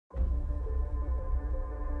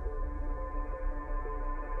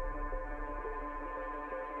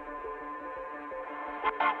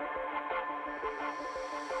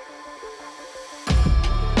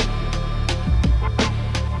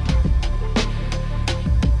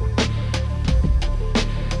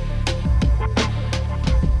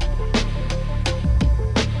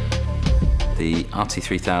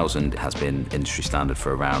RT3000 has been industry standard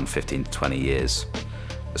for around 15 to 20 years.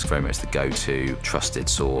 It's very much the go-to trusted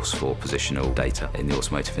source for positional data in the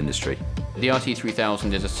automotive industry. The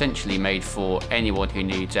RT3000 is essentially made for anyone who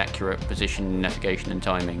needs accurate position, navigation and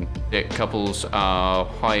timing. It couples our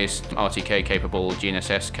highest RTK capable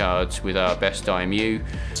GNSS cards with our best IMU.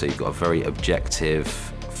 So you've got a very objective,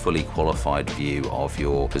 fully qualified view of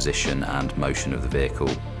your position and motion of the vehicle.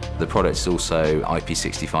 The product is also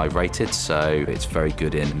IP65 rated, so it's very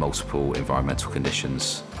good in multiple environmental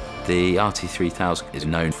conditions. The RT3000 is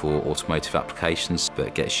known for automotive applications, but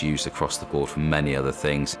it gets used across the board for many other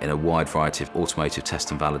things in a wide variety of automotive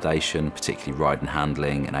test and validation, particularly ride and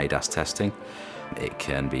handling and ADAS testing. It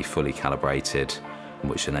can be fully calibrated,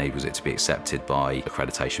 which enables it to be accepted by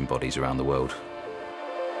accreditation bodies around the world.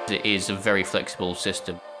 It is a very flexible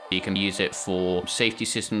system. You can use it for safety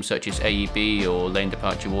systems such as AEB or lane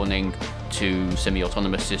departure warning, to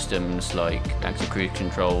semi-autonomous systems like active cruise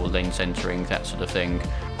control, lane centering, that sort of thing.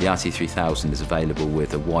 The RT3000 is available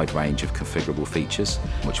with a wide range of configurable features,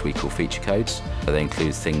 which we call feature codes. They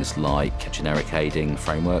include things like generic aiding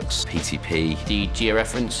frameworks, PTP. The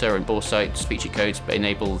georeferencer and boresight feature codes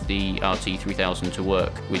enable the RT3000 to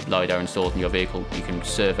work with LiDAR installed in your vehicle. You can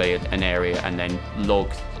survey an area and then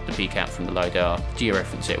log the PCAP from the LiDAR,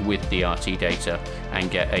 georeference it with the RT data and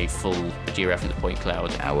get a full georeference point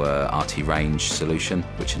cloud. Our RT range solution,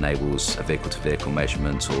 which enables a vehicle-to-vehicle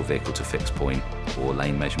measurement or vehicle-to-fixed point or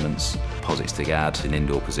lane measurements. POSIX to GAD, an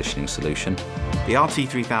indoor positioning solution. The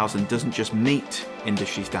RT3000 doesn't just meet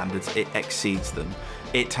industry standards, it exceeds them.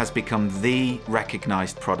 It has become the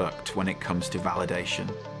recognised product when it comes to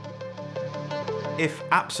validation. If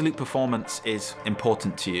absolute performance is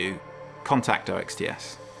important to you, contact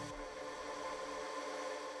OxTS.